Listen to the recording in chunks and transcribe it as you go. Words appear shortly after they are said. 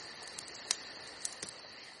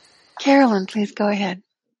Carolyn, please go ahead.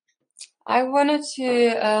 I wanted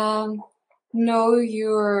to know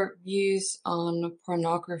your views on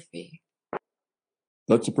pornography.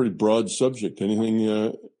 That's a pretty broad subject.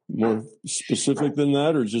 Anything more specific than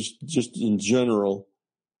that, or just in general?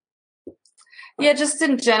 Yeah, just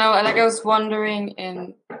in general. Like, I was wondering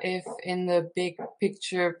if in the big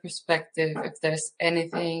picture perspective, if there's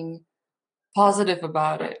anything positive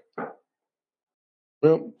about it.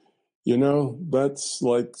 Well, that's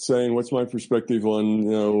like saying, what's my perspective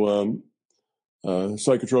on,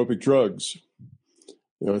 psychotropic drugs?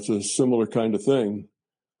 It's a similar kind of thing.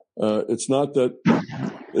 It's not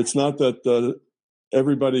that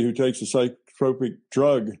everybody who takes a psychotropic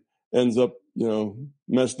drug ends up,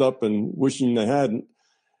 messed up and wishing they hadn't.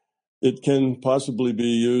 It can possibly be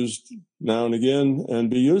used now and again and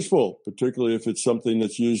be useful, particularly if it's something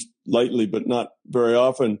that's used lightly but not very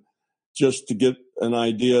often, just to get an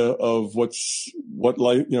idea of what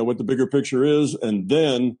the bigger picture is, and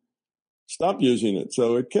then stop using it.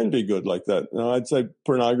 So it can be good like that. Now, I'd say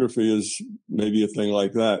pornography is maybe a thing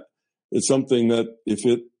like that. It's something that, if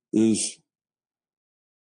it is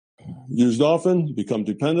used often, become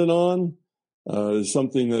dependent on, is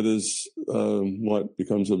something that is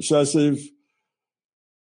becomes obsessive,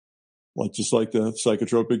 just like the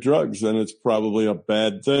psychotropic drugs, then it's probably a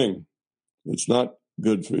bad thing. It's not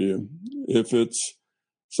good for you. If it's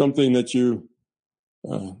something that you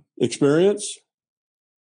experience,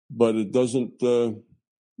 but it doesn't, you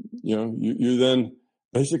then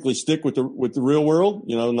basically stick with the real world,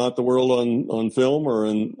 not the world on film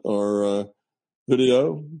or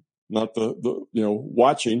video, not the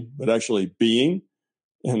watching, but actually being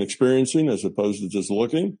and experiencing as opposed to just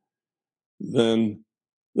looking, then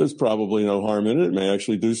there's probably no harm in it. It may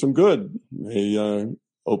actually do some good. It may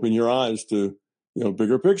open your eyes to,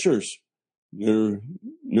 bigger pictures, new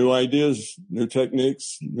ideas, new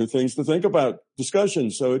techniques, new things to think about,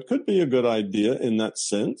 discussions. So it could be a good idea in that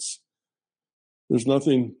sense. There's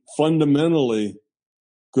nothing fundamentally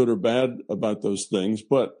good or bad about those things,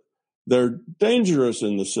 but they're dangerous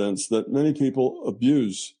in the sense that many people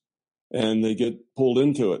abuse, and they get pulled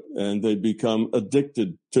into it, and they become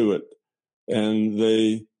addicted to it, and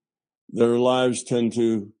their lives tend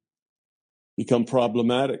to become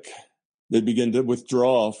problematic. They begin to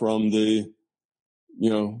withdraw from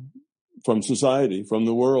from society, from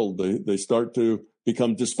the world. They start to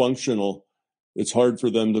become dysfunctional. It's hard for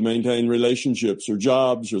them to maintain relationships or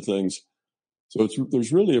jobs or things. So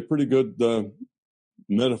there's really a pretty good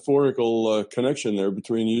metaphorical connection there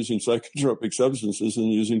between using psychotropic substances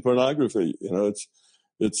and using pornography.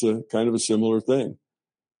 It's a kind of a similar thing.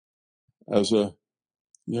 As a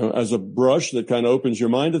brush that kind of opens your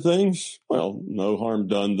mind to things, well, no harm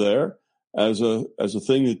done there. As a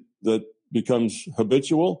thing that becomes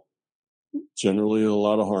habitual, generally a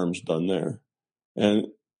lot of harm's done there.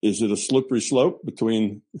 And is it a slippery slope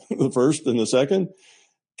between the first and the second?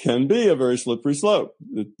 Can be a very slippery slope.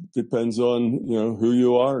 It depends on, who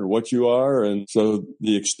you are and what you are. And so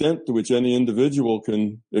the extent to which any individual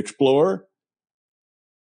can explore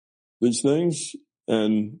these things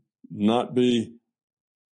and not be,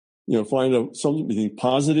 find something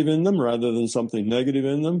positive in them rather than something negative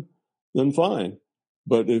in them, then fine.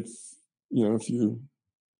 But if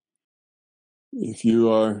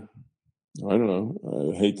you are, I don't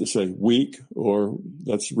know, I hate to say weak, or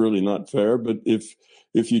that's really not fair, but if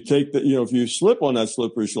you take that, if you slip on that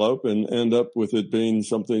slippery slope and end up with it being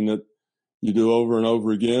something that you do over and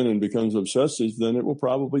over again and becomes obsessive, then it will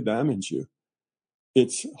probably damage you.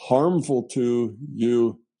 It's harmful to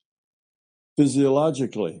you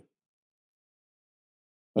physiologically.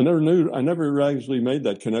 I never actually made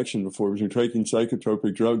that connection before between taking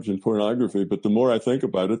psychotropic drugs and pornography, but the more I think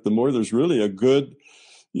about it, the more there's really a good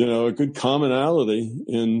commonality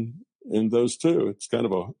in those two. It's kind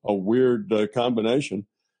of a weird combination,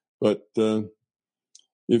 but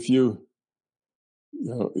if you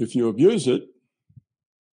abuse it,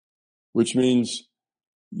 which means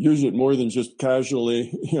use it more than just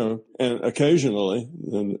casually, and occasionally,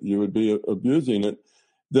 then you would be abusing it,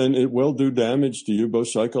 then it will do damage to you both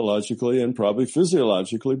psychologically and probably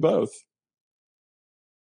physiologically both.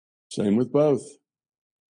 Same with both.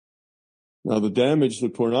 Now, the damage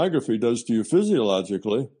that pornography does to you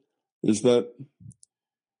physiologically is that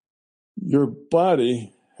your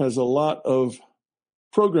body has a lot of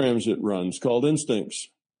programs it runs called instincts.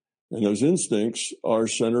 And those instincts are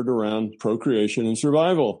centered around procreation and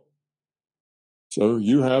survival. So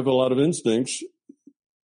you have a lot of instincts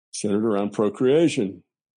centered around procreation.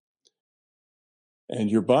 And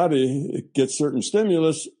your body, it gets certain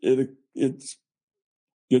stimulus, it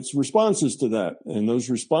gets responses to that. And those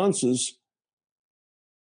responses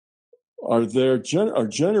are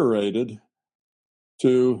generated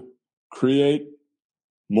to create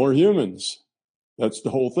more humans. That's the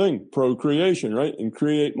whole thing, procreation, right? And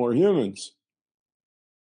create more humans.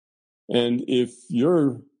 And if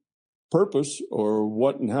your purpose or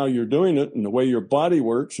what and how you're doing it and the way your body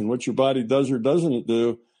works and what your body does or doesn't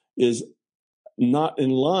do is not in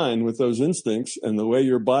line with those instincts and the way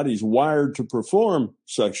your body's wired to perform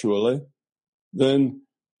sexually, then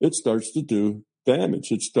it starts to do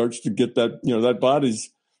damage. It starts to get that, that body's,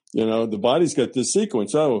 the body's got this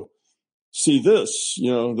sequence. Oh, see this,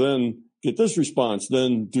 then get this response,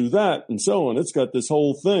 then do that, and so on. It's got this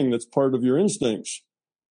whole thing that's part of your instincts.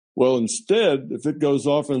 Well, instead, if it goes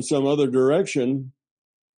off in some other direction,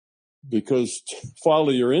 because to follow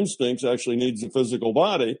your instincts actually needs a physical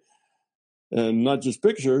body and not just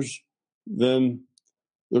pictures, then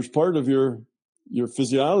there's part of your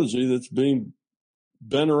physiology that's being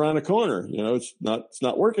bent around a corner. It's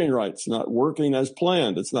not working right. It's not working as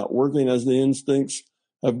planned. It's not working as the instincts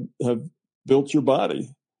have built your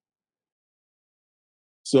body.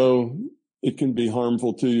 So it can be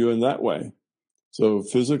harmful to you in that way. So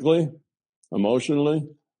physically, emotionally,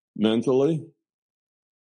 mentally,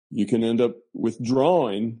 you can end up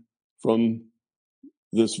withdrawing from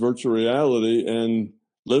this virtual reality and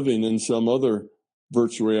living in some other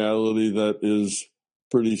virtual reality that is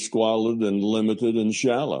pretty squalid and limited and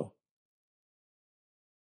shallow.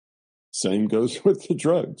 Same goes with the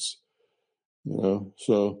drugs.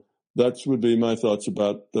 So that would be my thoughts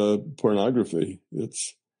about pornography.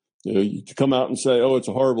 It's, to come out and say, oh, it's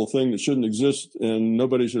a horrible thing that shouldn't exist and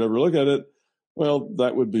nobody should ever look at it. Well,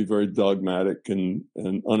 that would be very dogmatic and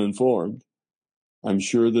uninformed. I'm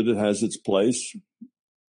sure that it has its place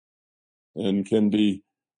and can be,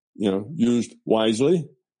 used wisely,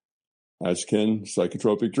 as can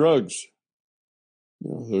psychotropic drugs.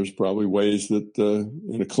 There's probably ways that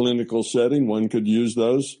in a clinical setting, one could use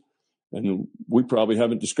those. And we probably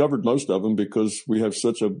haven't discovered most of them because we have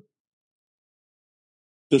such a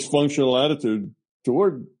dysfunctional attitude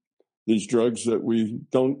toward these drugs that we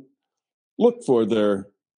don't look for their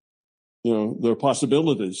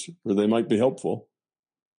possibilities where they might be helpful.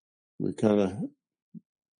 We kind of,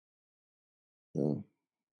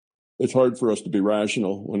 it's hard for us to be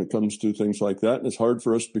rational when it comes to things like that. And it's hard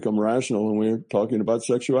for us to become rational when we're talking about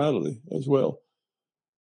sexuality as well.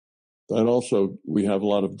 And also, we have a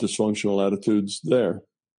lot of dysfunctional attitudes there.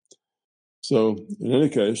 So in any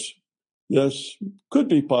case, yes, could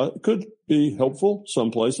be helpful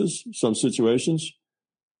some places, some situations,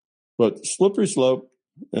 but slippery slope,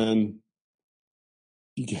 and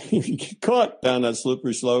if you get caught down that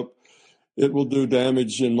slippery slope, it will do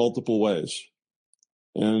damage in multiple ways,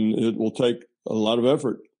 and it will take a lot of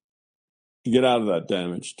effort to get out of that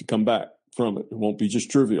damage, to come back from it. It won't be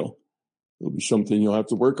just trivial. It'll be something you'll have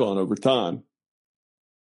to work on over time.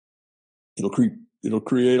 It'll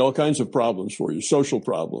create all kinds of problems for you, social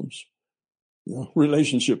problems,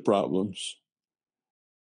 relationship problems,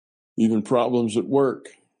 even problems at work.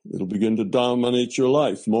 It'll begin to dominate your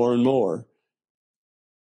life more and more.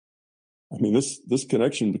 I mean, this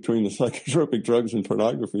connection between the psychotropic drugs and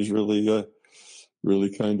pornography is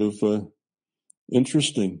really kind of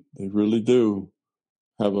interesting. They really do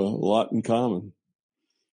have a lot in common.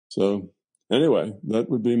 So anyway, that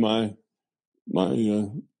would be my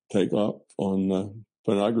take up on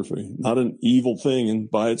pornography. Not an evil thing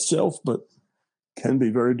by itself, but can be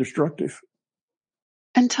very destructive.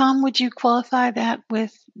 And Tom, would you qualify that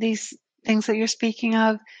with these things that you're speaking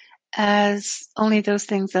of as only those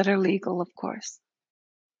things that are legal, of course?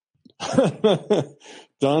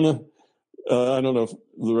 Donna, I don't know if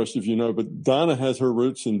the rest of you know, but Donna has her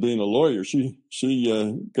roots in being a lawyer. She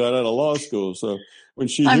got out of law school, so when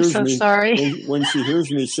she hears me, when she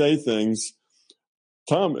hears me say things,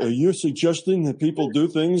 Tom, are you suggesting that people do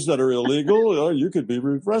things that are illegal? Oh, you could be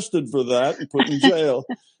arrested for that and put in jail.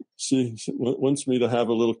 She wants me to have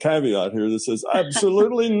a little caveat here that says,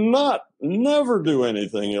 absolutely not. Never do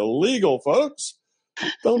anything illegal, folks.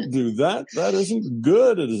 Don't do that. That isn't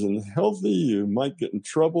good. It isn't healthy. You might get in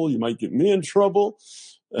trouble. You might get me in trouble.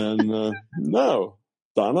 And no,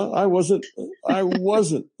 Donna, I wasn't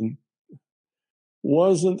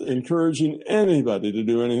encouraging anybody to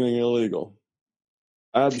do anything illegal.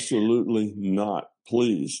 Absolutely not.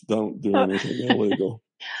 Please don't do anything illegal.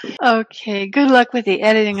 Okay, good luck with the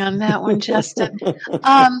editing on that one, Justin.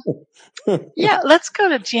 Yeah, let's go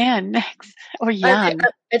to Jan next, or Jan.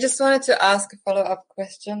 I just wanted to ask a follow-up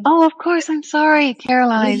question. Oh, of course. I'm sorry,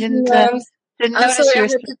 Caroline. I didn't notice sorry, you I had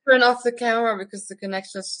to turn off the camera because the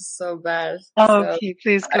connection is just so bad. Okay,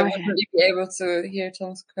 please go ahead. I wouldn't be able to hear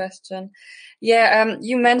Tom's question. Yeah,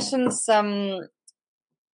 you mentioned some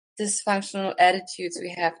dysfunctional attitudes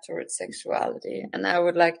we have towards sexuality. And I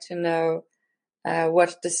would like to know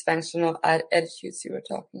what dysfunctional attitudes you were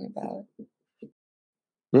talking about.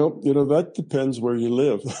 Well, that depends where you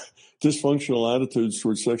live. Dysfunctional attitudes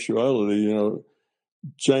towards sexuality,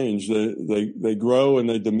 change. They grow and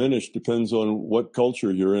they diminish. Depends on what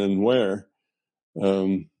culture you're in, where.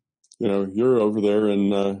 You're over there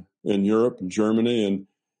in Europe and Germany,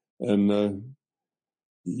 and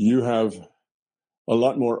you have a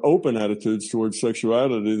lot more open attitudes towards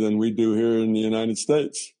sexuality than we do here in the United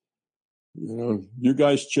States. You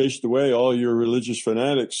guys chased away all your religious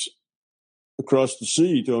fanatics across the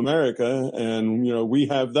sea to America, and we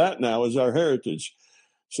have that now as our heritage.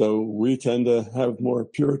 So we tend to have more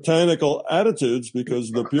puritanical attitudes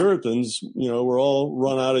because the Puritans, were all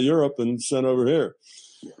run out of Europe and sent over here.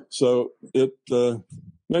 So it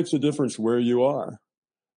makes a difference where you are.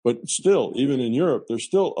 But still, even in Europe, there's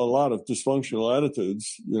still a lot of dysfunctional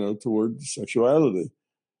attitudes, toward sexuality.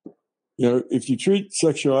 If you treat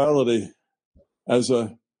sexuality as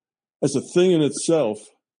a thing in itself,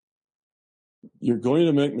 you're going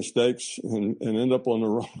to make mistakes and end up on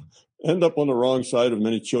the wrong side of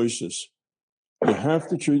many choices. You have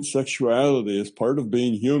to treat sexuality as part of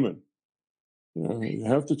being human. You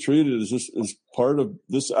have to treat it as part of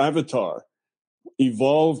this avatar.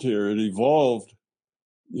 Evolved here. It evolved,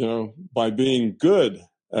 by being good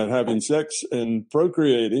at having sex and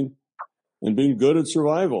procreating and being good at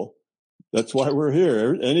survival. That's why we're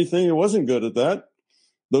here. Anything that wasn't good at that,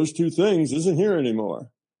 those two things isn't here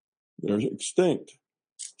anymore. They're extinct.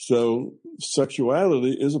 So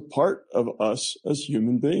sexuality is a part of us as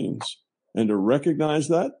human beings. And to recognize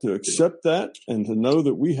that, to accept that, and to know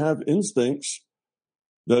that we have instincts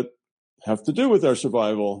that have to do with our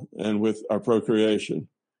survival and with our procreation.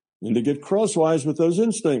 And to get crosswise with those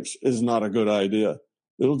instincts is not a good idea.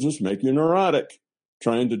 It'll just make you neurotic,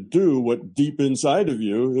 trying to do what deep inside of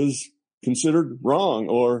you is considered wrong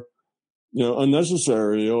or,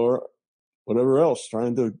 unnecessary or whatever else.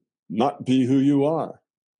 Trying to not be who you are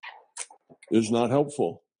is not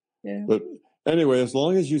helpful. Yeah. But anyway, as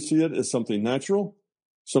long as you see it as something natural,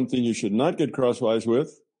 something you should not get crosswise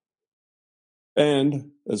with,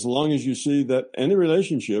 and as long as you see that any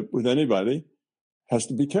relationship with anybody has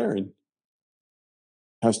to be caring,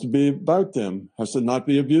 has to be about them, has to not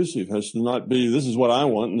be abusive, has to not be, this is what I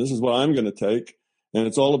want and this is what I'm going to take, and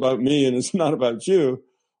it's all about me and it's not about you.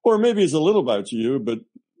 Or maybe it's a little about you, but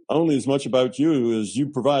only as much about you as you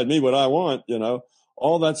provide me what I want,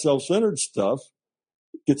 all that self-centered stuff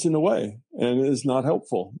gets in the way and is not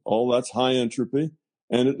helpful. All that's high entropy,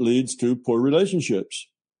 and it leads to poor relationships.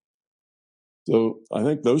 So I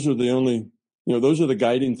think those are those are the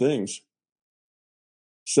guiding things.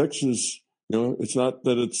 Sex is, it's not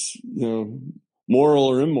that it's, moral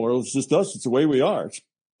or immoral. It's just us. It's the way we are. It's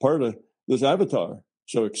part of this avatar.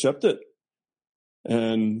 So accept it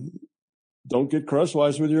and don't get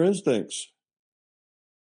crosswise with your instincts.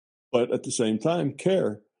 But at the same time,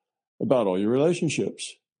 care about all your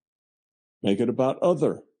relationships. Make it about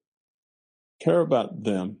other. Care about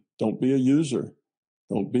them. Don't be a user.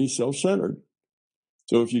 Don't be self-centered.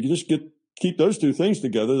 So if you just keep those two things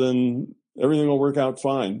together, then everything will work out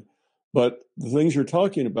fine. But the things you're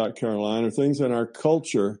talking about, Caroline, are things in our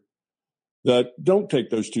culture that don't take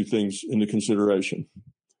those two things into consideration.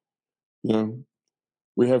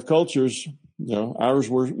 We have cultures, ours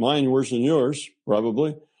worse, mine worse than yours,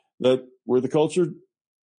 probably, that where the culture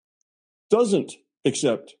doesn't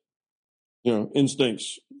accept,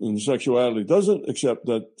 instincts and sexuality, doesn't accept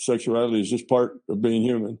that sexuality is just part of being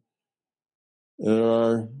human. There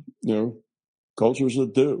are, cultures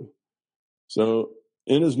that do. So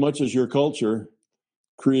in as much as your culture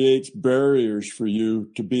creates barriers for you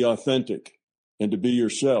to be authentic and to be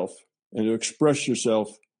yourself and to express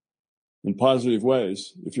yourself in positive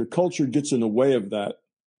ways, if your culture gets in the way of that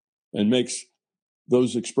and makes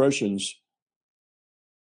those expressions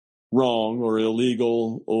wrong or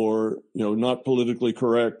illegal or, not politically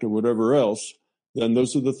correct or whatever else, then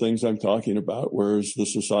those are the things I'm talking about. Whereas the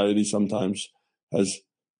society sometimes has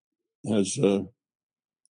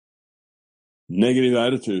negative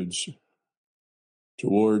attitudes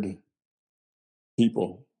toward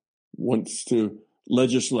people, wants to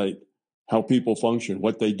legislate how people function,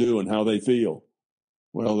 what they do, and how they feel.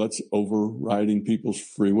 Well, that's overriding people's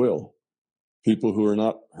free will. People who are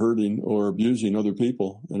not hurting or abusing other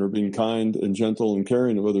people and are being kind and gentle and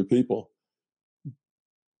caring of other people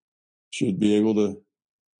should be able to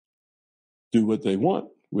do what they want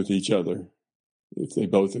with each other if they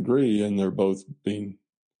both agree and they're both being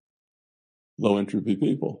low entropy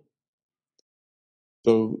people.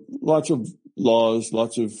 So lots of laws,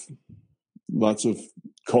 lots of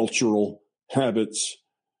cultural habits,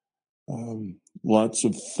 lots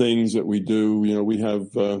of things that we do. You know, we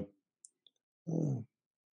have a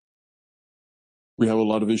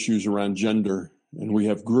lot of issues around gender, and we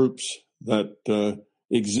have groups that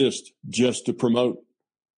exist just to promote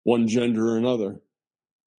one gender or another.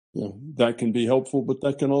 You know, that can be helpful, but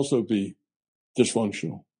that can also be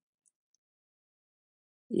dysfunctional.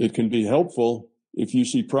 It can be helpful if you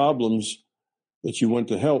see problems that you want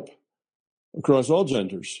to help across all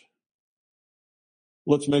genders.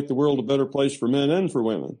 Let's make the world a better place for men and for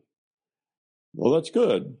women. Well, that's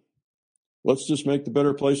good. Let's just make the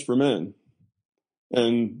better place for men.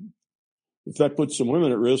 And if that puts some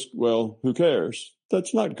women at risk, well, who cares?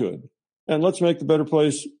 That's not good. And let's make the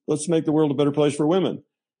world a better place for women.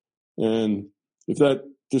 And if that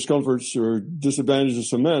discomforts or disadvantages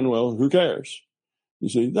some men, well, who cares? You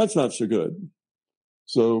see, that's not so good.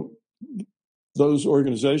 So those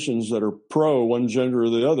organizations that are pro one gender or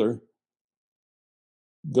the other,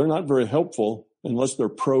 they're not very helpful unless they're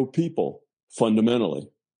pro people fundamentally.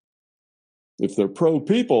 If they're pro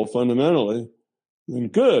people fundamentally, then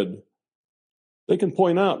good. They can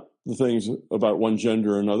point out the things about one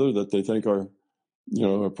gender or another that they think are, you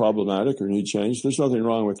know, are problematic or need change. There's nothing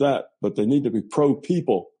wrong with that, but they need to be pro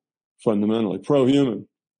people fundamentally, pro human.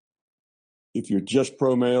 If you're just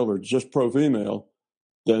pro male or just pro female,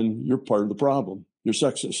 then you're part of the problem. You're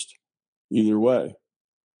sexist either way.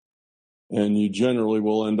 And you generally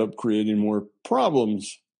will end up creating more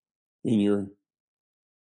problems in your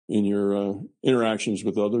interactions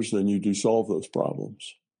with others than you do solve those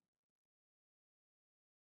problems.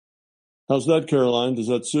 How's that, Caroline? Does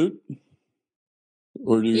that suit?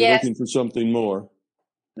 Or are you Yes. looking for something more?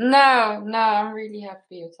 No, I'm really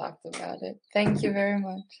happy you talked about it. Thank you very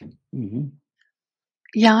much. Mm-hmm.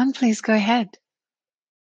 Jan, please go ahead.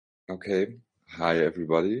 Okay. Hi,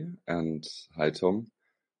 everybody. And hi, Tom.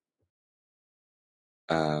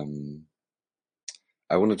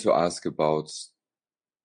 I wanted to ask about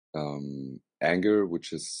anger,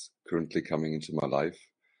 which is currently coming into my life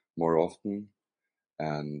more often.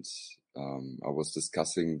 And I was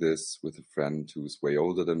discussing this with a friend who's way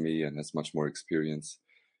older than me and has much more experience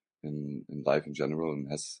in life in general,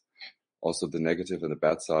 and has also the negative and the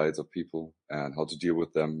bad sides of people and how to deal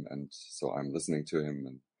with them. And so I'm listening to him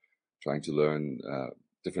and trying to learn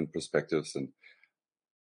different perspectives. And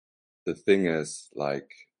the thing is,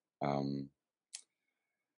 like,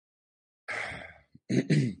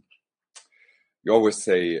 you always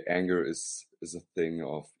say anger is a thing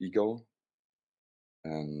of ego,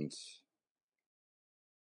 and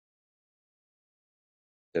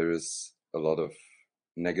there is a lot of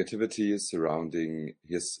negativity surrounding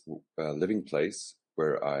his living place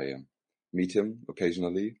where I meet him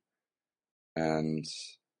occasionally. And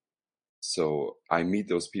so I meet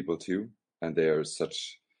those people too, and they are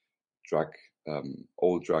such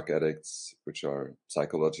old drug addicts, which are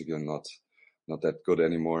psychologically not that good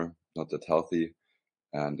anymore, not that healthy,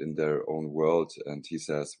 and in their own world. And he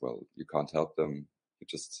says, well, you can't help them. You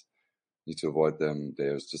just need to avoid them. They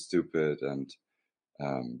are just stupid. And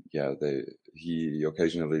he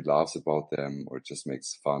occasionally laughs about them or just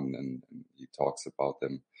makes fun, and he talks about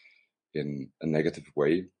them in a negative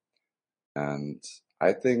way. And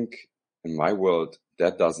I think in my world,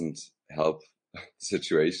 that doesn't help the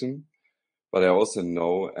situation. But I also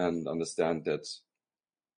know and understand that,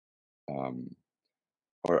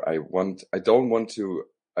 I don't want to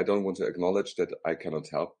acknowledge that I cannot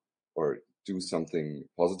help or do something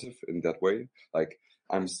positive in that way. Like,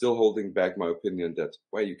 I'm still holding back my opinion that,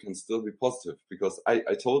 well, you can still be positive, because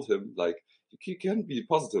I told him, like, you can be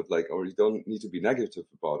positive, like, or you don't need to be negative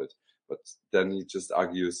about it. But then he just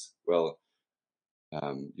argues, well,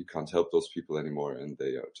 you can't help those people anymore, and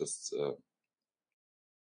they are just,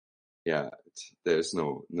 there's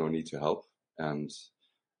no need to help. And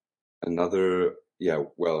another,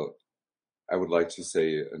 I would like to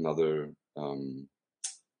say another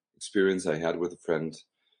experience I had with a friend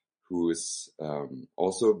who is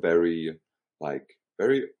also very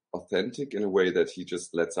authentic in a way that he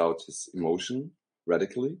just lets out his emotion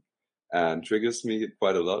radically and triggers me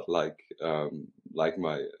quite a lot, like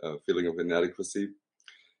my feeling of inadequacy.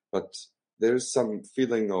 But there's some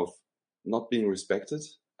feeling of not being respected,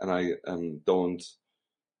 and I don't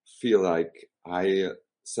feel like I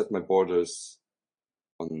set my borders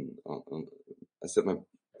I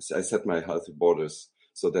set my healthy borders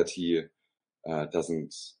so that he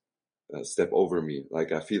doesn't step over me.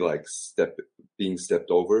 Like, I feel like being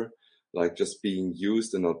stepped over, like just being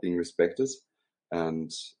used and not being respected.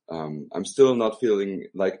 And I'm still not feeling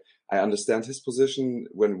like I understand his position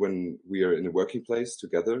when we are in a working place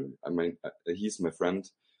together. I mean, he's my friend,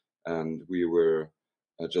 and we were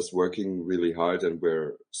just working really hard, and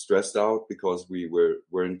we're stressed out because we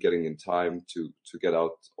weren't getting in time to get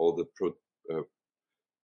out all the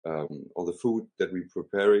food that we're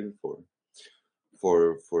preparing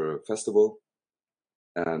for a festival.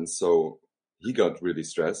 And so he got really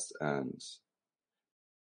stressed and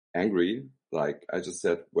angry. Like I just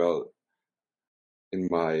said, well, in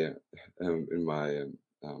my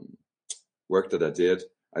work that I did,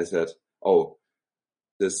 I said, oh,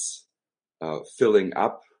 this filling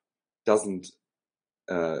up isn't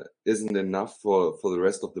enough for the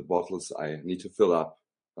rest of the bottles. I need to fill up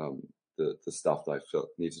the stuff that I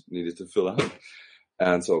needed to fill up.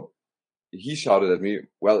 And so he shouted at me,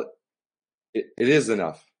 well, it is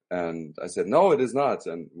enough. And I said, no, it is not.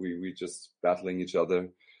 And we just battling each other.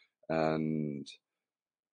 And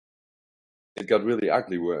it got really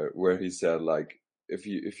ugly where he said, like, if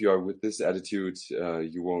you are with this attitude,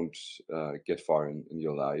 you won't get far in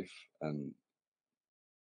your life, and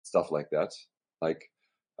stuff like that. Like,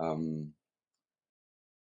 I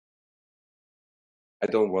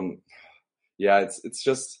don't want. Yeah, it's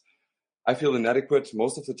just I feel inadequate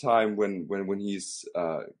most of the time when he's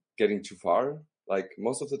getting too far. Like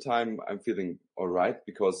most of the time, I'm feeling all right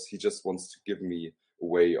because he just wants to give me a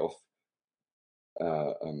way of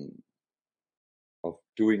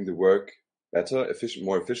doing the work better,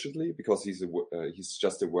 more efficiently, because he's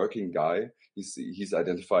just a working guy. He's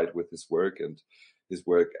identified with his work and his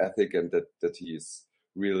work ethic, and that he is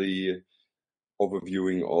really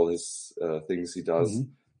overviewing all his things he does.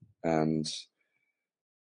 Mm-hmm. And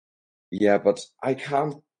yeah, but I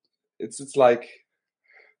can't. It's like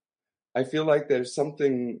I feel like there's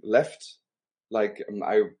something left. Like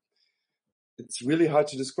it's really hard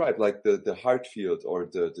to describe. Like the heart field or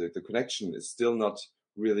the connection is still not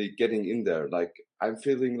really getting in there. Like I'm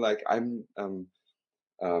feeling like I'm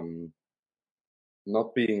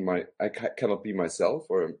not being I cannot be myself,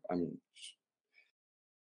 or I'm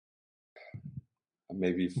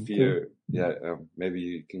maybe fear. Okay. Yeah, maybe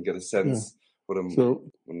you can get a sense. Yeah.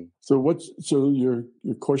 So your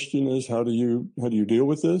question is, how do you deal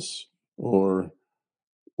with this, or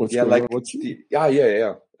what's yeah, going like on?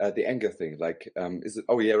 The anger thing, like, is it?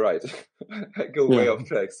 Oh yeah, right. I go way off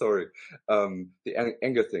track. Sorry. The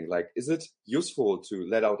anger thing, like, is it useful to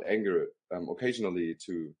let out anger occasionally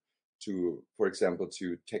to, for example,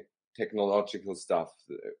 to technological stuff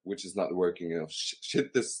which is not working? You know,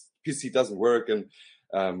 shit, this PC doesn't work, and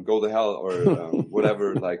go to hell, or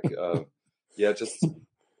whatever. Like, just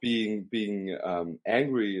being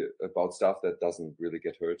angry about stuff that doesn't really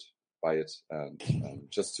get hurt by it, and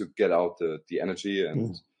just to get out the energy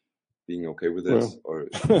and being okay with it. Or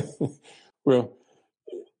well,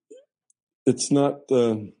 it's not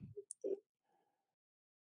a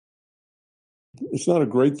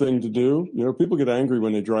great thing to do. You know, people get angry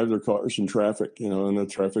when they drive their cars in traffic, you know, and the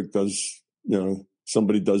traffic does, you know,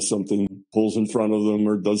 somebody does something, pulls in front of them,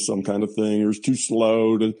 or does some kind of thing, or is too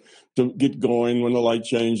slow to get going when the light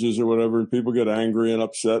changes or whatever. And people get angry and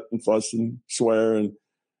upset and fuss and swear and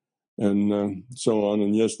so on.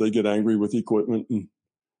 And yes, they get angry with equipment,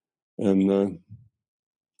 and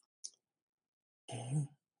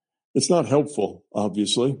it's not helpful,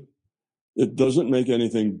 obviously. It doesn't make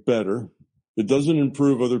anything better. It doesn't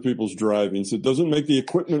improve other people's drivings. It doesn't make the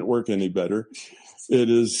equipment work any better. It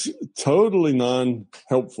is totally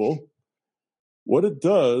non-helpful. What it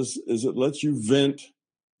does is it lets you vent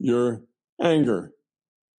your anger.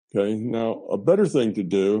 Okay. Now, a better thing to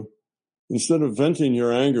do, instead of venting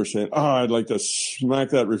your anger, saying, I'd like to smack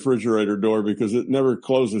that refrigerator door because it never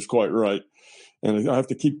closes quite right, and I have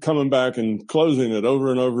to keep coming back and closing it over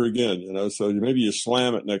and over again, you know, so maybe you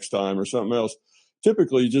slam it next time or something else.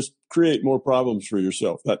 Typically, you just create more problems for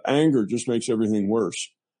yourself. That anger just makes everything worse,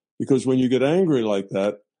 because when you get angry like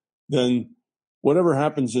that, then whatever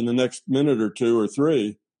happens in the next minute or two or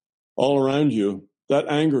three all around you, that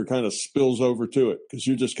anger kind of spills over to it, because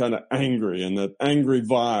you're just kind of angry, and that angry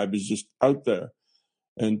vibe is just out there.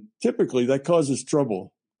 And typically that causes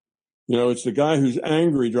trouble. You know, it's the guy who's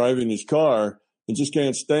angry driving his car and just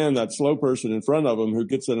can't stand that slow person in front of him who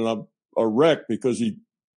gets in a wreck because he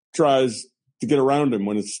tries to get around him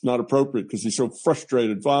when it's not appropriate because he's so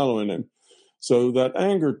frustrated following him. So that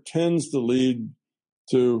anger tends to lead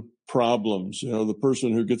to problems. You know, the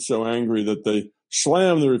person who gets so angry that they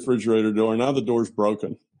slam the refrigerator door, now the door's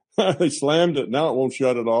broken. They slammed it, now it won't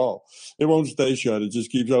shut at all. It won't stay shut. It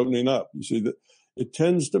just keeps opening up. You see, that it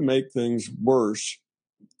tends to make things worse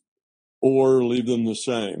or leave them the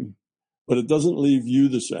same, but it doesn't leave you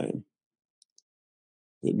the same.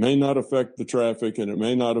 It may not affect the traffic, and it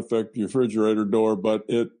may not affect the refrigerator door, but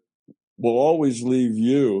it will always leave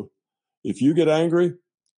you. If you get angry,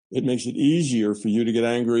 it makes it easier for you to get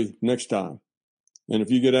angry next time. And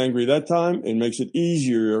if you get angry that time, it makes it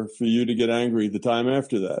easier for you to get angry the time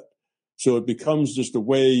after that. So it becomes just the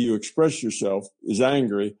way you express yourself is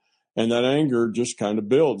angry, and that anger just kind of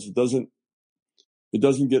builds. It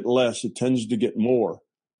doesn't get less. It tends to get more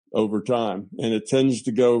over time. And it tends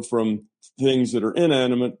to go from things that are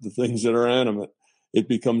inanimate to things that are animate. It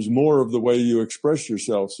becomes more of the way you express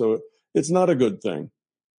yourself. So it's not a good thing.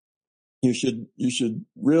 You should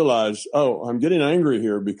realize, oh, I'm getting angry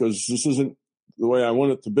here because this isn't the way I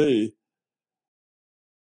want it to be.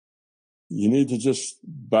 You need to just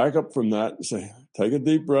back up from that and say, take a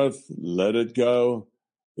deep breath, let it go.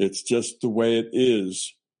 It's just the way it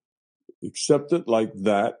is. Accept it like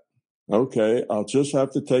that. Okay, I'll just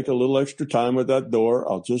have to take a little extra time with that door.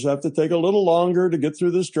 I'll just have to take a little longer to get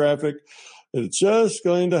through this traffic. It's just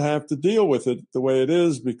going to have to deal with it the way it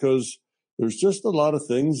is, because there's just a lot of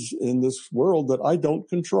things in this world that I don't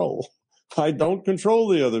control. I don't control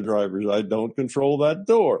the other drivers. I don't control that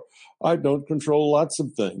door. I don't control lots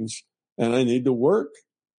of things. And I need to work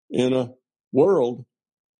in a world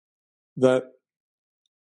that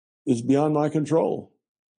is beyond my control.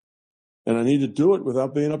 And I need to do it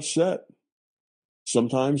without being upset.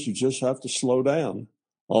 Sometimes you just have to slow down.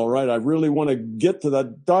 All right, I really want to get to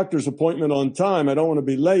that doctor's appointment on time. I don't want to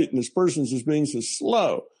be late, and this person's just being so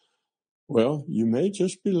slow. Well, you may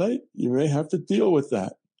just be late. You may have to deal with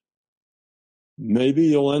that. Maybe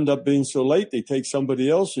you'll end up being so late they take somebody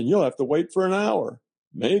else and you'll have to wait for an hour.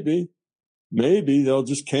 Maybe they'll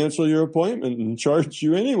just cancel your appointment and charge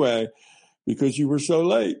you anyway because you were so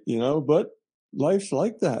late, but life's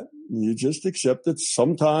like that. You just accept that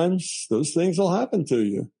sometimes those things will happen to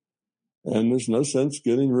you, and there's no sense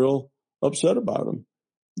getting real upset about them.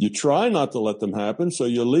 You try not to let them happen, so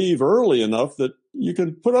you leave early enough that you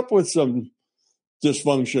can put up with some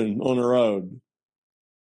dysfunction on the road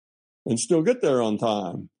and still get there on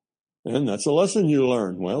time. And that's a lesson you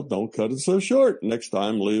learn. Well, don't cut it so short. Next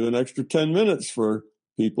time, leave an extra 10 minutes for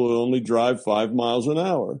people who only drive 5 miles an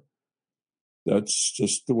hour. That's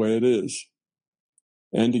just the way it is.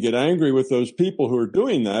 And to get angry with those people who are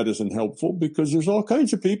doing that isn't helpful, because there's all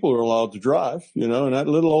kinds of people who are allowed to drive, and that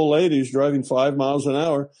little old lady's driving 5 miles an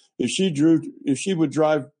hour. If she would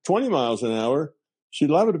drive 20 miles an hour, she'd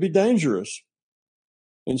allow it to be dangerous.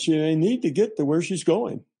 And she may need to get to where she's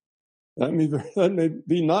going. That may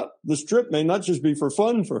be not, this trip may not just be for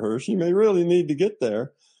fun for her. She may really need to get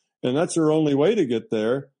there. And that's her only way to get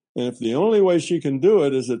there. And if the only way she can do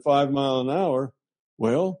it is at 5 miles an hour,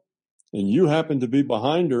 well, and you happen to be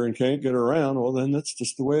behind her and can't get around, well, then that's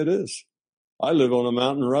just the way it is. I live on a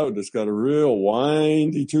mountain road that's got a real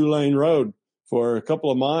windy 2-lane road for a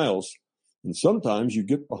couple of miles. And sometimes you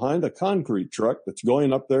get behind a concrete truck that's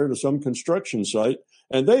going up there to some construction site,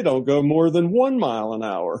 and they don't go more than 1 mile an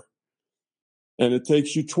hour. And it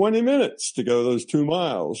takes you 20 minutes to go those 2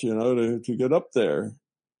 miles, to get up there.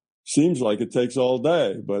 Seems like it takes all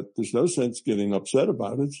day, but there's no sense getting upset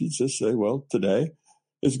about it. You just say, well, today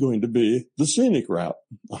is going to be the scenic route.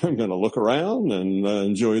 I'm going to look around and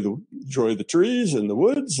enjoy the trees and the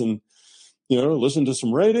woods, and listen to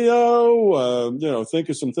some radio. Think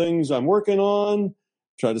of some things I'm working on,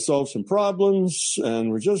 try to solve some problems, and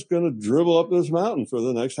we're just going to dribble up this mountain for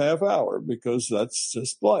the next half hour, because that's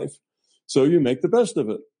just life. So you make the best of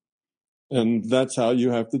it, and that's how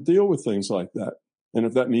you have to deal with things like that. And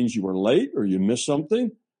if that means you were late, or you missed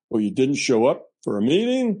something, or you didn't show up for a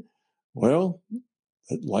meeting, well,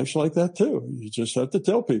 life's like that too. You just have to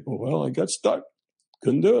tell people, well, I got stuck,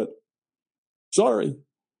 couldn't do it, sorry,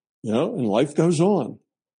 and life goes on.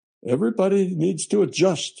 Everybody needs to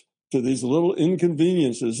adjust to these little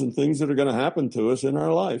inconveniences and things that are going to happen to us in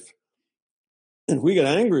our life. And if we get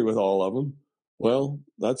angry with all of them, well,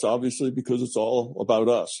 that's obviously because it's all about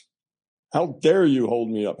us. How dare you hold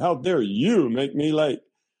me up? How dare you make me late?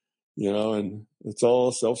 And it's all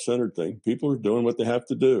a self-centered thing. People are doing what they have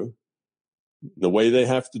to do, the way they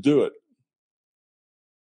have to do it.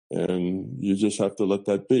 And you just have to let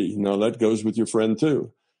that be. Now, that goes with your friend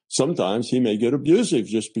too. Sometimes he may get abusive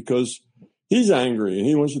just because he's angry and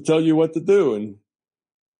he wants to tell you what to do. And,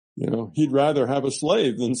 he'd rather have a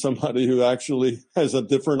slave than somebody who actually has a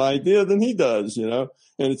different idea than he does, and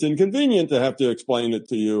it's inconvenient to have to explain it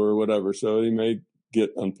to you or whatever. So he may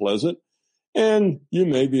get unpleasant, and you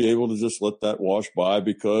may be able to just let that wash by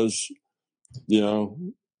because,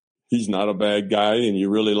 he's not a bad guy and you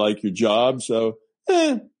really like your job. So,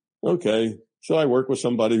 okay. So I work with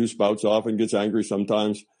somebody who spouts off and gets angry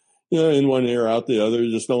sometimes, in one ear, out the other.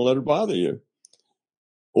 You just don't let it bother you.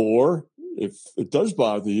 Or if it does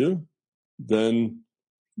bother you, then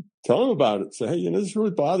tell them about it. Say, hey, this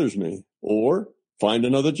really bothers me. Or find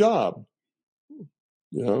another job,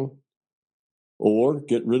 you know, or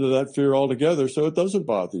get rid of that fear altogether so it doesn't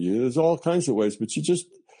bother you. There's all kinds of ways, but you just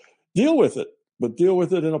deal with it, but deal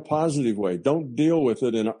with it in a positive way. Don't deal with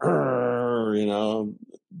it in a, you know,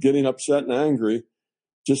 getting upset and angry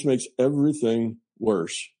just makes everything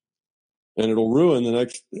worse. And it'll ruin the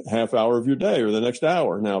next half hour of your day or the next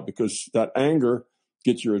hour now, because that anger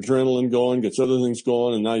gets your adrenaline going, gets other things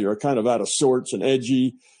going, and now you're kind of out of sorts and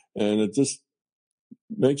edgy, and it just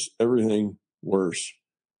makes everything worse.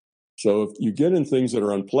 So if you get in things that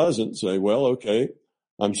are unpleasant, say, well, okay,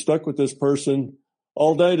 I'm stuck with this person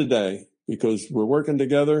all day today because we're working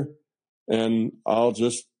together, and I'll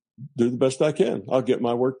just do the best I can. I'll get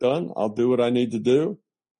my work done. I'll do what I need to do.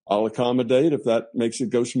 I'll accommodate if that makes it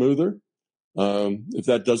go smoother. If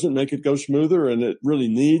that doesn't make it go smoother and it really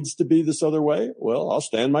needs to be this other way, well, I'll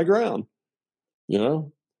stand my ground, you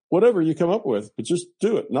know, whatever you come up with, but just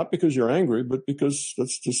do it. Not because you're angry, but because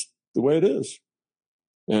that's just the way it is.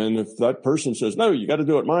 And if that person says, no, you got to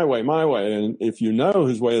do it my way. And if you know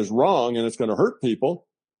his way is wrong and it's going to hurt people,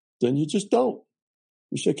 then you just don't.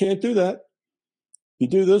 You say, can't do that. You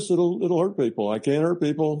do this, it'll hurt people. I can't hurt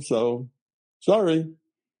people. So sorry.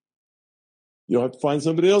 You'll have to find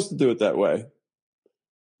somebody else to do it that way.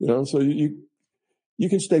 You know, so you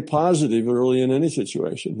can stay positive early in any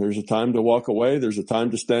situation. There's a time to walk away. There's a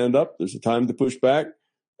time to stand up. There's a time to push back.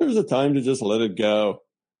 There's a time to just let it go.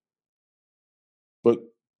 But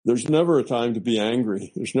there's never a time to be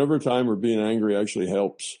angry. There's never a time where being angry actually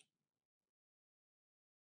helps.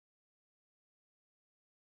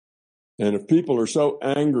 And if people are so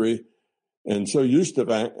angry and so used to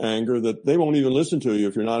anger that they won't even listen to you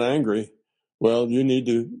if you're not angry, well, you need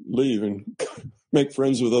to leave and make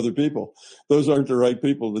friends with other people. Those aren't the right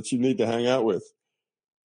people that you need to hang out with.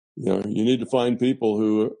 You know, you need to find people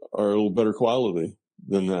who are a little better quality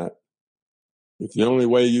than that. If the only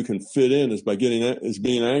way you can fit in is by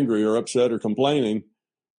being angry or upset or complaining,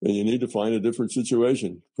 then you need to find a different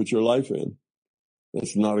situation, put your life in.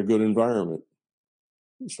 That's not a good environment.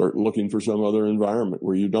 Start looking for some other environment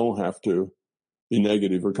where you don't have to be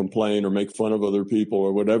negative or complain or make fun of other people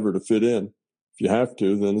or whatever to fit in. If you have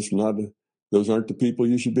to, then those aren't the people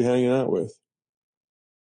you should be hanging out with.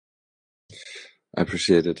 I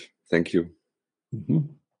appreciate it. Thank you.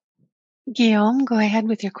 Mm-hmm. Guillaume, go ahead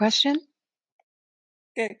with your question.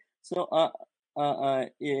 Okay, so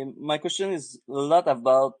my question is a lot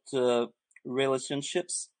about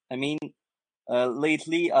relationships. I mean,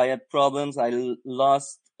 lately I had problems. I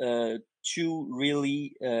lost two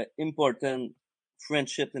really important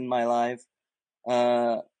friendships in my life.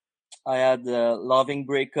 I had loving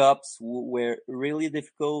breakups were really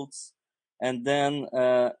difficult, and then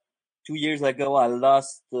 2 years ago I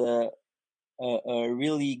lost a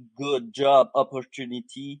really good job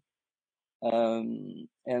opportunity. And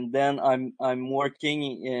then I'm working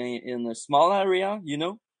in a small area, you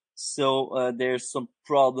know, so there's some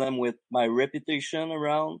problem with my reputation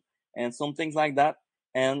around and some things like that.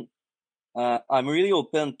 And I'm really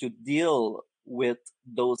open to deal with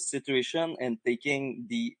those situations and taking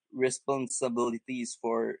the responsibilities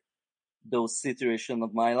for those situations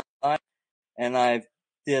of my life. And I've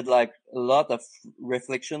did like a lot of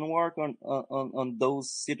reflection work on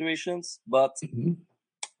those situations, but Mm-hmm.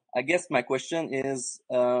 I guess my question is,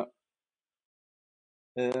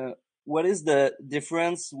 what is the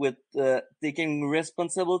difference with taking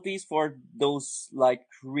responsibilities for those like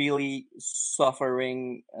really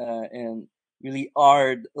suffering and really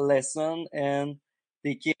hard lesson, and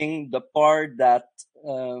taking the part that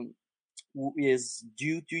is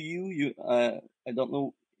due to you? I don't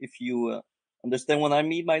know if you understand what I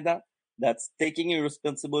mean by that. That's taking your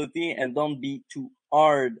responsibility and don't be too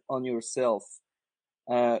hard on yourself.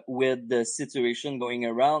 With the situation going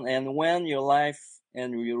around, and when your life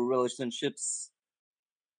and your relationships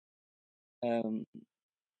kind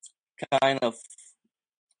of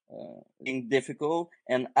being difficult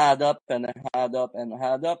and add up and add up and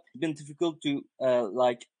add up, it's been difficult to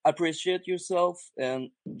like appreciate yourself and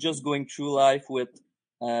just going through life with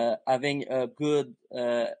having a good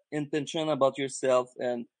intention about yourself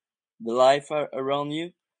and the life around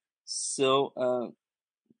you. So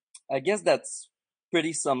I guess that's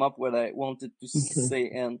pretty sum up what I wanted to say,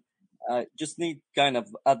 and I just need kind of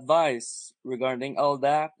advice regarding all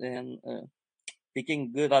that, and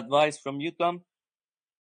taking good advice from you, Tom.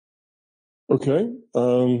 Okay.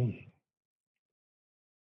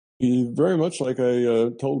 Very much like I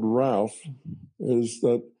told Ralph, is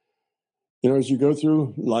that, you know, as you go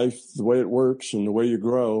through life, the way it works and the way you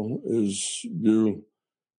grow is you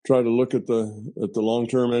try to look at the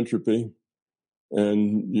long-term entropy,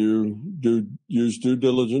 and you use due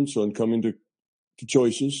diligence on coming to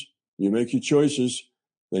choices. You make your choices,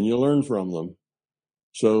 then you learn from them.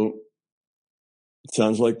 So it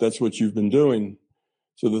sounds like that's what you've been doing.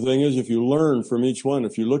 So the thing is, if you learn from each one,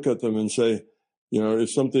 if you look at them and say,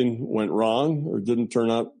 if something went wrong or didn't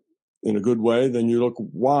turn out in a good way, then you look,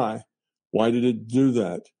 why? Why did it do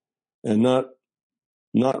that? And not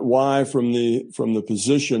why from the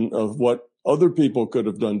position of what other people could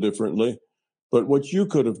have done differently, but what you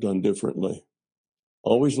could have done differently.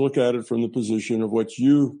 Always look at it from the position of what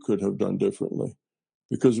you could have done differently,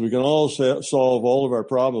 because we can all solve all of our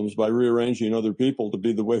problems by rearranging other people to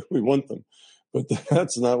be the way we want them. But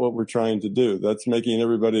that's not what we're trying to do. That's making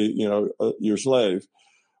everybody, your slave.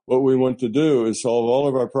 What we want to do is solve all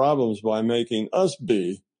of our problems by making us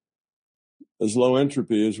be as low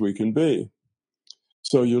entropy as we can be.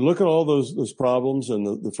 So you look at all those problems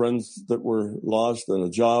and the friends that were lost and a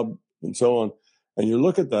job and so on, and you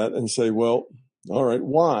look at that and say, well, all right,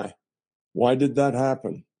 why? Why did that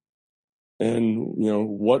happen? And,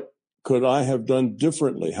 what could I have done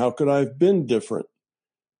differently? How could I have been different?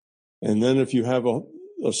 And then if you have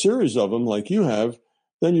a series of them like you have,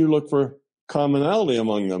 then you look for commonality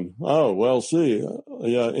among them. Oh, well, see,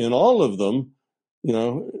 in all of them,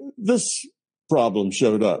 this problem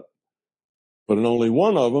showed up. But in only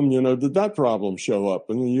one of them, did that problem show up?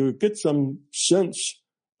 And you get some sense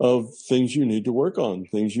of things you need to work on,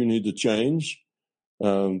 things you need to change,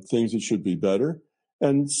 things that should be better.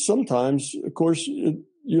 And sometimes, of course,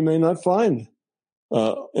 you may not find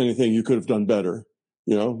anything you could have done better.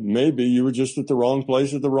 Maybe you were just at the wrong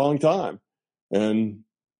place at the wrong time. And,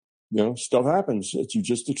 stuff happens that you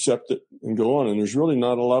just accept it and go on. And there's really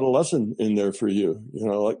not a lot of lesson in there for you.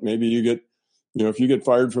 Like maybe you get, if you get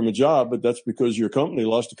fired from a job, but that's because your company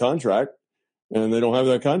lost a contract and they don't have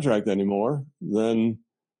that contract anymore, then,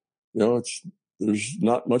 there's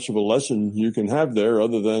not much of a lesson you can have there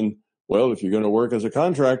other than, well, if you're going to work as a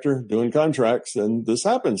contractor doing contracts, then this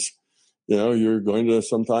happens. You're going to,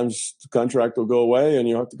 sometimes the contract will go away and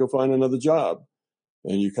you have to go find another job.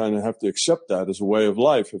 And you kind of have to accept that as a way of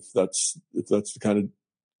life if that's the kind of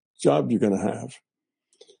job you're going to have.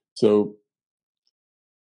 So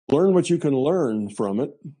learn what you can learn from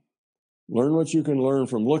it. Learn what you can learn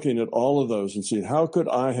from looking at all of those and see, how could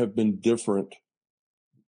I have been different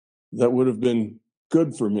that would have been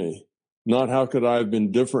good for me? Not how could I have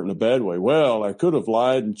been different in a bad way? Well, I could have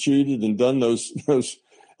lied and cheated and done those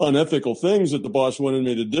unethical things that the boss wanted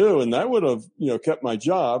me to do, and that would have, kept my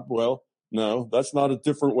job. Well, no, that's not a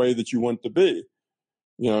different way that you want to be.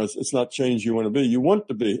 It's not change you want to be. You want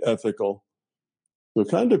to be ethical. So it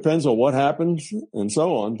kind of depends on what happens and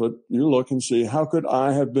so on, but you look and see, how could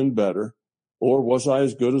I have been better? Or was I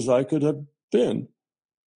as good as I could have been?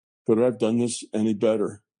 Could I have done this any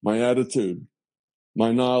better? My attitude,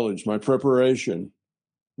 my knowledge, my preparation,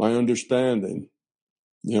 my understanding,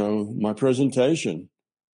 my presentation,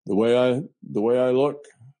 the way I look,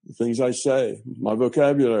 the things I say, my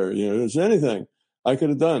vocabulary, there's anything I could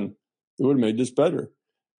have done that would have made this better.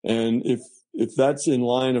 And if that's in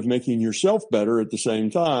line of making yourself better at the same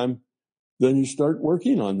time, then you start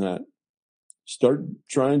working on that. Start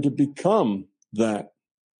trying to become that.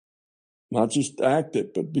 Not just act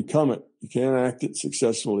it, but become it. You can't act it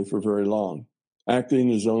successfully for very long. Acting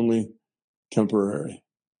is only temporary.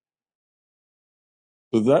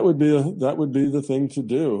 So that would be the thing to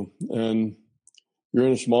do. And you're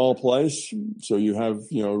in a small place, so you have,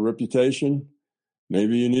 a reputation.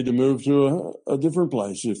 Maybe you need to move to a different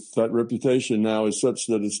place if that reputation now is such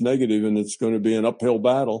that it's negative and it's going to be an uphill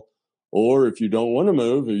battle. Or if you don't want to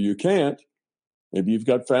move or you can't, maybe you've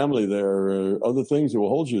got family there or other things that will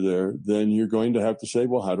hold you there, then you're going to have to say,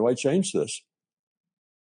 well, how do I change this?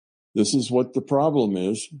 This is what the problem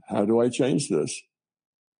is. How do I change this?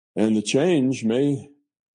 And the change may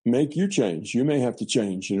make you change. You may have to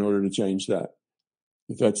change in order to change that.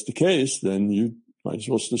 If that's the case, then you might as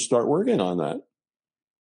well just start working on that.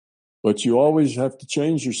 But you always have to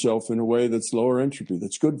change yourself in a way that's lower entropy,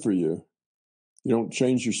 that's good for you. You don't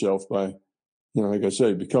change yourself by, like I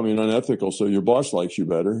say, becoming unethical so your boss likes you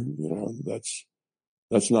better.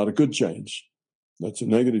 That's not a good change. That's a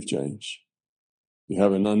negative change. If you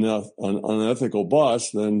have an unethical boss,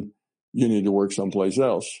 then you need to work someplace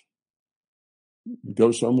else.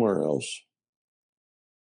 Go somewhere else.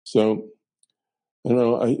 So,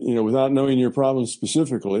 without knowing your problems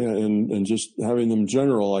specifically and just having them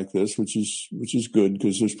general like this, which is good,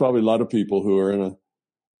 because there's probably a lot of people who are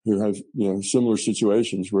who have, similar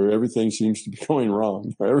situations where everything seems to be going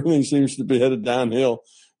wrong. Everything seems to be headed downhill.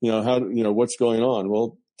 What's going on?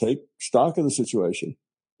 Well, take stock of the situation.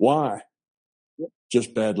 Why?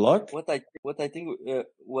 Just bad luck? What I think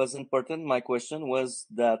was important, my question was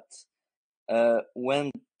that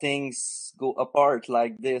when things go apart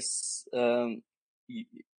like this,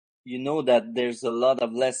 you know that there's a lot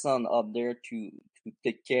of lesson out there to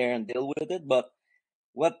take care and deal with it. But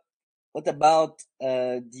what about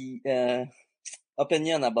the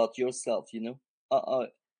opinion about yourself?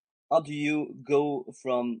 How do you go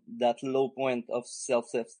from that low point of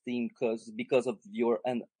self-esteem because of your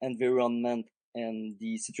environment and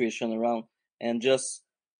the situation around, and just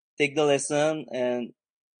take the lesson and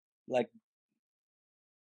like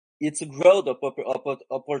it's a growth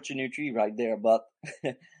opportunity right there, but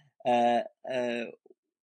how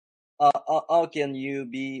can you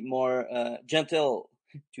be more gentle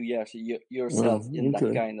to yourself in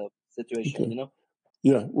that kind of situation?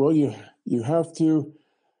 Yeah, well, you have to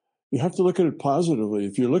look at it positively.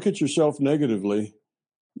 If you look at yourself negatively,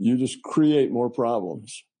 you just create more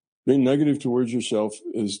problems. Being negative towards yourself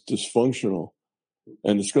is dysfunctional,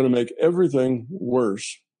 and it's going to make everything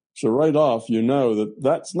worse. So right off, you know that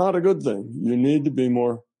that's not a good thing. You need to be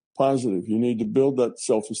more positive. You need to build that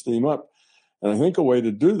self-esteem up. And I think a way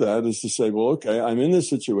to do that is to say, well, okay, I'm in this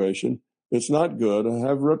situation. It's not good. I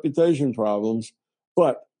have reputation problems,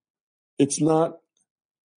 but it's not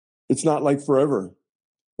like forever.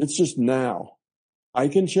 It's just now. I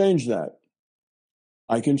can change that.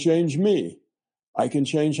 I can change me. I can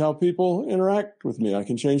change how people interact with me. I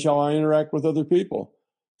can change how I interact with other people.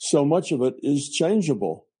 So much of it is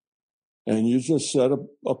changeable. And you just set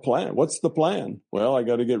a plan. What's the plan? Well, I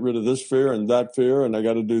got to get rid of this fear and that fear, and I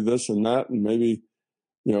got to do this and that, and maybe,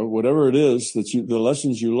 whatever it is that the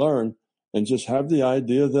lessons you learn, and just have the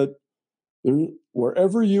idea that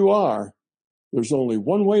wherever you are, there's only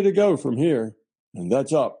one way to go from here, and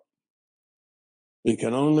that's up. It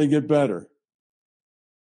can only get better.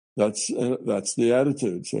 That's the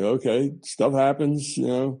attitude. Say, okay, stuff happens,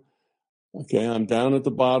 okay, I'm down at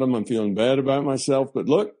the bottom. I'm feeling bad about myself, but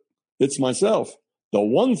look, it's myself. The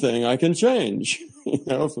one thing I can change, if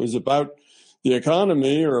it was about the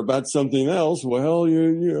economy or about something else, well,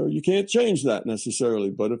 you can't change that necessarily.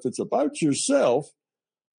 But if it's about yourself,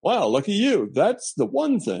 wow, lucky you. That's the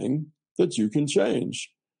one thing that you can change.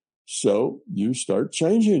 So you start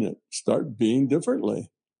changing it, start being differently.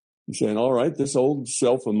 You're saying, all right, this old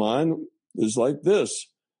self of mine is like this,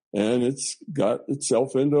 and it's got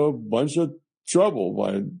itself into a bunch of trouble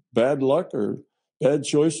by bad luck or bad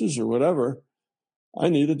choices or whatever. I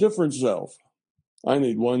need a different self. I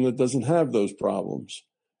need one that doesn't have those problems.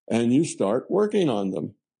 And you start working on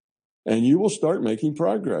them, and you will start making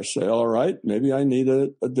progress. Say, all right, maybe I need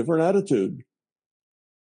a different attitude.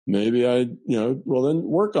 Maybe well, then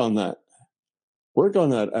work on that. Work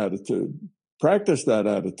on that attitude. Practice that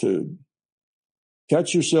attitude.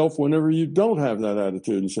 Catch yourself whenever you don't have that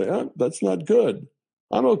attitude and say, oh, that's not good.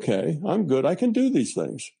 I'm okay. I'm good. I can do these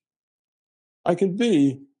things. I can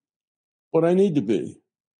be what I need to be.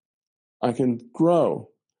 I can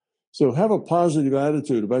grow. So have a positive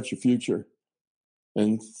attitude about your future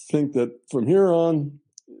and think that from here on,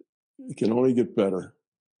 it can only get better.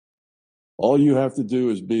 All you have to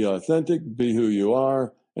do is be authentic, be who you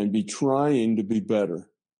are, and be trying to be better.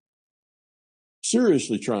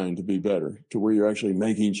 Seriously trying to be better to where you're actually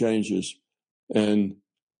making changes. And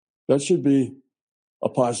that should be a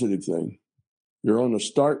positive thing. You're on a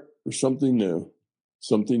start for something new,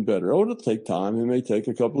 something better. Oh, it'll take time. It may take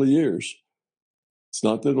a couple of years. It's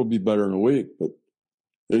not that it'll be better in a week, but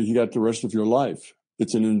you got the rest of your life.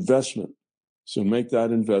 It's an investment. So make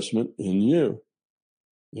that investment in you,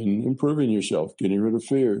 in improving yourself, getting rid of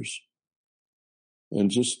fears, and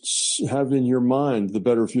just have in your mind the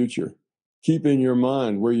better future. Keep in your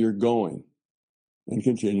mind where you're going and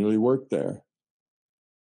continually work there.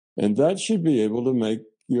 And that should be able to make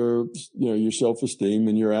your self-esteem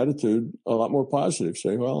and your attitude a lot more positive.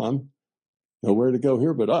 Say, well, I'm nowhere to go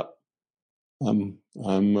here but up. I'm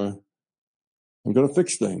going to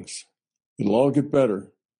fix things. It'll all get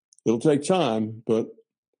better. It'll take time, but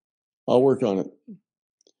I'll work on it.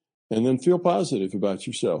 And then feel positive about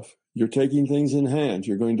yourself. You're taking things in hand.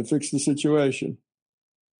 You're going to fix the situation.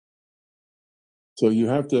 So you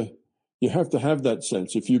have to have that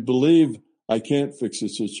sense. If you believe I can't fix the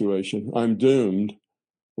situation, I'm doomed,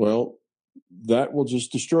 well, that will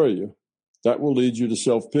just destroy you. That will lead you to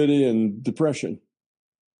self-pity and depression.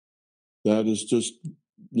 That is just,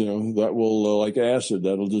 that will, like acid,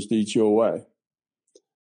 that'll just eat you away.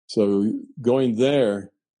 So going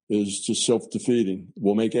there is just self-defeating. It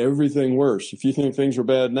will make everything worse. If you think things are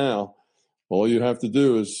bad now, all you have to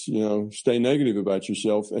do is, stay negative about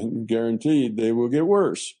yourself, and guaranteed they will get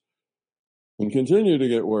worse and continue to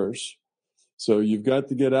get worse. So you've got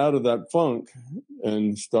to get out of that funk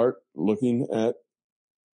and start looking at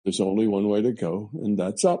there's only one way to go, and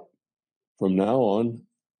that's up. from now on,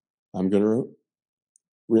 I'm going to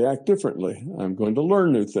react differently. I'm going to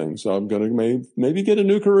learn new things. I'm going to maybe get a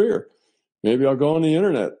new career. Maybe I'll go on the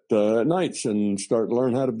internet at nights and start to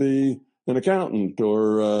learn how to be an accountant,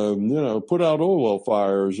 or put out oil well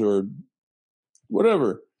fires, or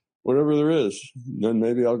whatever there is. Then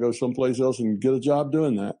maybe I'll go someplace else and get a job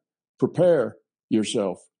doing that. Prepare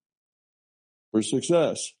yourself for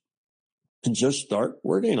success and just start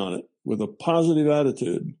working on it with a positive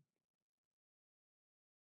attitude.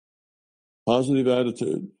 Positive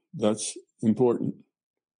attitude. That's important.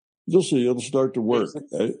 You'll see it'll start to work.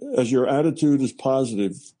 As your attitude is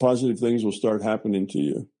positive things will start happening to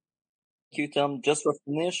you. Thank you, Tom. Just for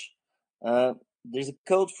finish, there's a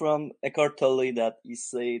quote from Eckhart Tolle that he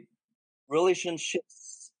said,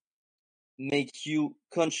 relationships make you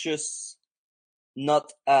conscious,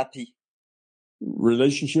 not happy.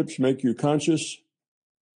 Relationships make you conscious,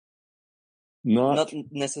 not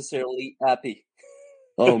necessarily happy.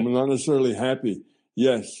 Oh, not necessarily happy.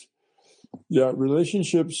 Yes. Yeah,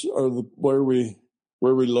 relationships are where we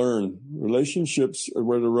learn. Relationships are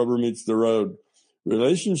where the rubber meets the road.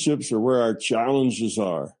 Relationships are where our challenges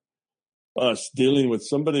are. Us dealing with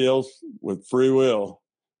somebody else with free will.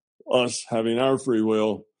 Us having our free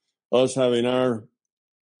will. Us having our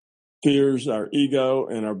fears, our ego,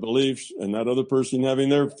 and our beliefs, and that other person having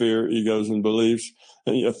their fear, egos, and beliefs.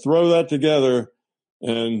 And you throw that together,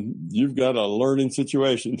 and you've got a learning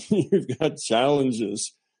situation. You've got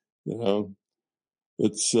challenges.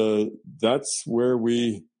 It's that's where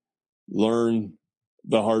we learn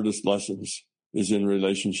the hardest lessons, is in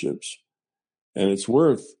relationships. And it's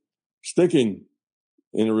worth sticking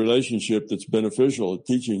in a relationship that's beneficial at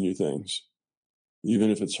teaching you things, even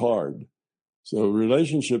if it's hard. So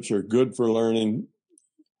relationships are good for learning.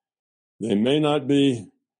 They may not be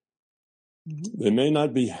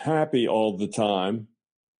happy all the time.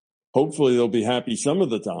 Hopefully they'll be happy some of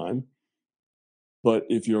the time. But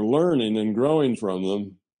if you're learning and growing from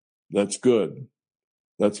them, that's good.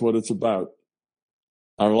 That's what it's about.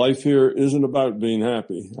 Our life here isn't about being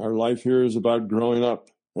happy. Our life here is about growing up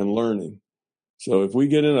and learning. So if we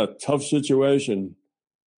get in a tough situation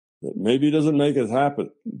that maybe doesn't make us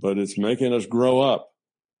happy, but it's making us grow up,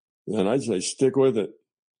 then I'd say stick with it.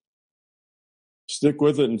 Stick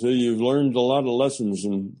with it until you've learned a lot of lessons,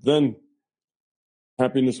 and then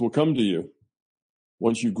happiness will come to you.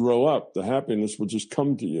 Once you grow up, the happiness will just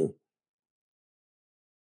come to you.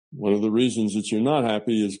 One of the reasons that you're not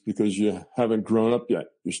happy is because you haven't grown up yet.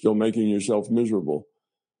 You're still making yourself miserable.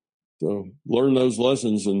 So learn those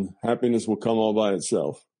lessons and happiness will come all by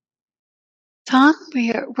itself. Tom,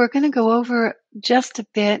 we're going to go over just a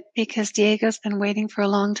bit because Diego's been waiting for a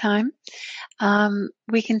long time.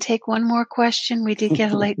 We can take one more question. We did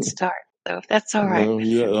get a late start, so if that's all right.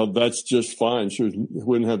 Yeah, that's just fine. Sure,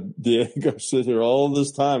 wouldn't have Diego sit here all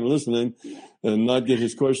this time listening and not get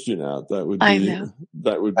his question out. That would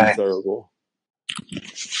be terrible.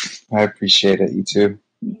 I appreciate it, you too.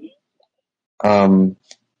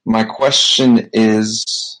 My question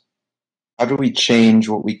is, how do we change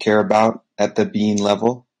what we care about at the being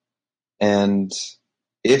level? And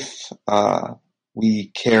if we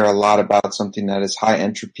care a lot about something that is high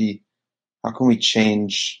entropy, how can we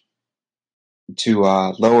change to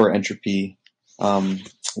lower entropy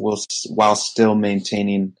while still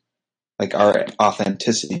maintaining like our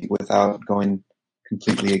authenticity without going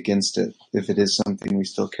completely against it, if it is something we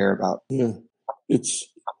still care about? Yeah, it's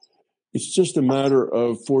just a matter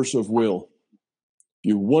of force of will.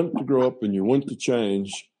 You want to grow up and you want to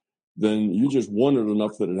change, then you just want it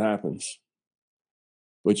enough that it happens.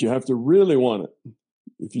 But you have to really want it.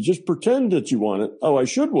 If you just pretend that you want it, I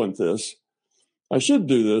should want this, I should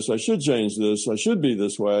do this, I should change this, I should be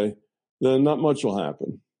this way, then not much will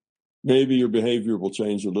happen. Maybe your behavior will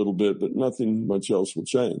change a little bit, but nothing much else will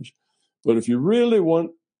change. But if you really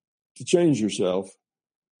want to change yourself,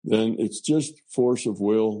 then it's just force of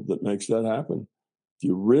will that makes that happen. If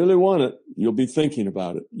you really want it, you'll be thinking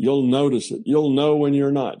about it. You'll notice it. You'll know when you're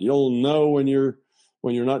not. You'll know when you're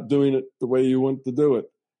not doing it the way you want to do it.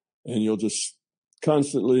 And you'll just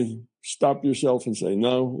constantly stop yourself and say,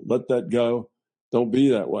 no, let that go. Don't be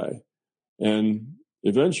that way. And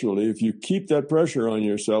eventually, if you keep that pressure on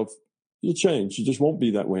yourself, you'll change. You just won't be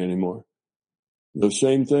that way anymore. Those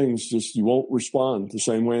same things, just you won't respond the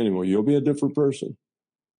same way anymore. You'll be a different person.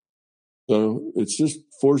 So it's just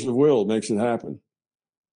force of will makes it happen.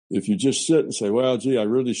 If you just sit and say, well, gee, I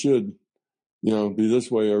really should, be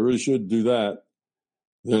this way, I really should do that,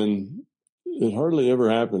 then it hardly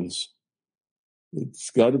ever happens.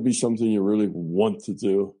 It's got to be something you really want to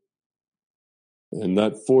do. And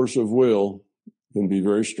that force of will can be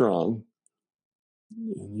very strong.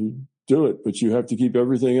 And you do it. But you have to keep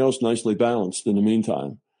everything else nicely balanced in the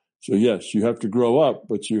meantime. So yes, you have to grow up,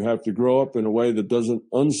 but you have to grow up in a way that doesn't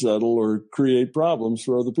unsettle or create problems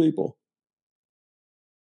for other people.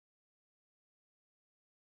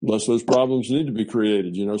 Unless those problems need to be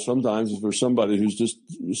created. You know, sometimes if there's somebody who's just,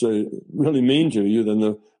 say, really mean to you, then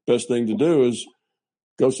the best thing to do is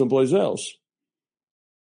go someplace else.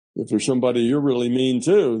 If there's somebody you're really mean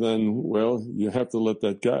to, then, well, you have to let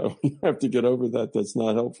that go. You have to get over that. That's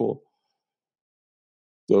not helpful.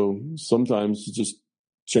 So sometimes just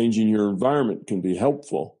changing your environment can be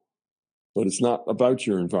helpful, but it's not about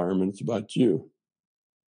your environment. It's about you,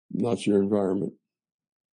 not your environment.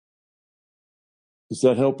 Does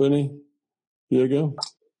that help any, Diego?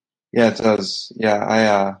 Yeah, it does. Yeah, I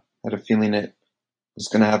had a feeling it was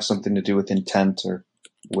going to have something to do with intent or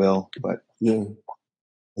will, but yeah,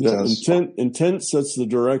 intent sets the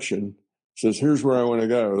direction. Says, here's where I want to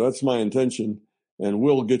go. That's my intention, and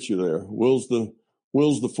will get you there. Will's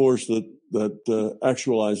the force that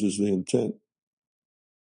actualizes the intent.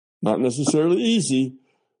 Not necessarily easy,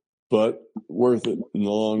 but worth it in the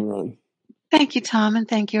long run. Thank you, Tom, and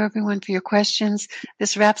thank you, everyone, for your questions.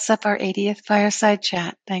 This wraps up our 80th Fireside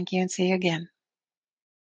Chat. Thank you, and see you again.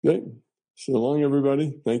 Okay. So long,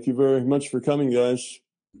 everybody. Thank you very much for coming, guys.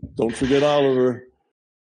 Don't forget Oliver.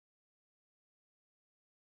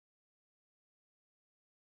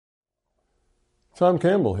 Tom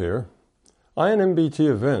Campbell here. INMBT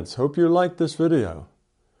Events hope you liked this video.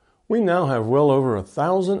 We now have well over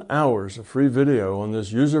 1,000 hours of free video on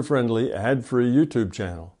this user-friendly, ad-free YouTube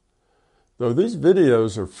channel. Though these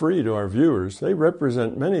videos are free to our viewers, they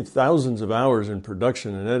represent many thousands of hours in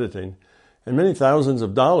production and editing, and many thousands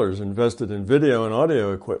of dollars invested in video and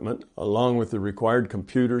audio equipment, along with the required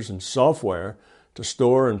computers and software to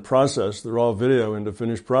store and process the raw video into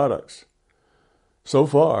finished products. So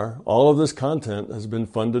far, all of this content has been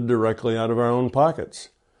funded directly out of our own pockets.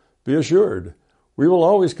 Be assured, we will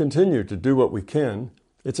always continue to do what we can.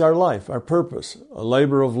 It's our life, our purpose, a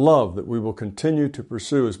labor of love that we will continue to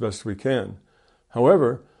pursue as best we can.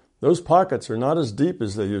 However, those pockets are not as deep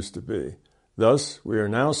as they used to be. Thus, we are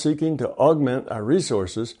now seeking to augment our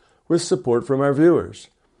resources with support from our viewers.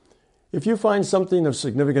 If you find something of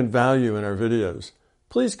significant value in our videos,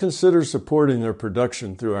 please consider supporting their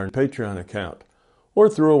production through our Patreon account or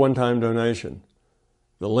through a one-time donation.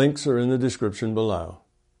 The links are in the description below.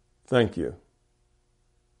 Thank you.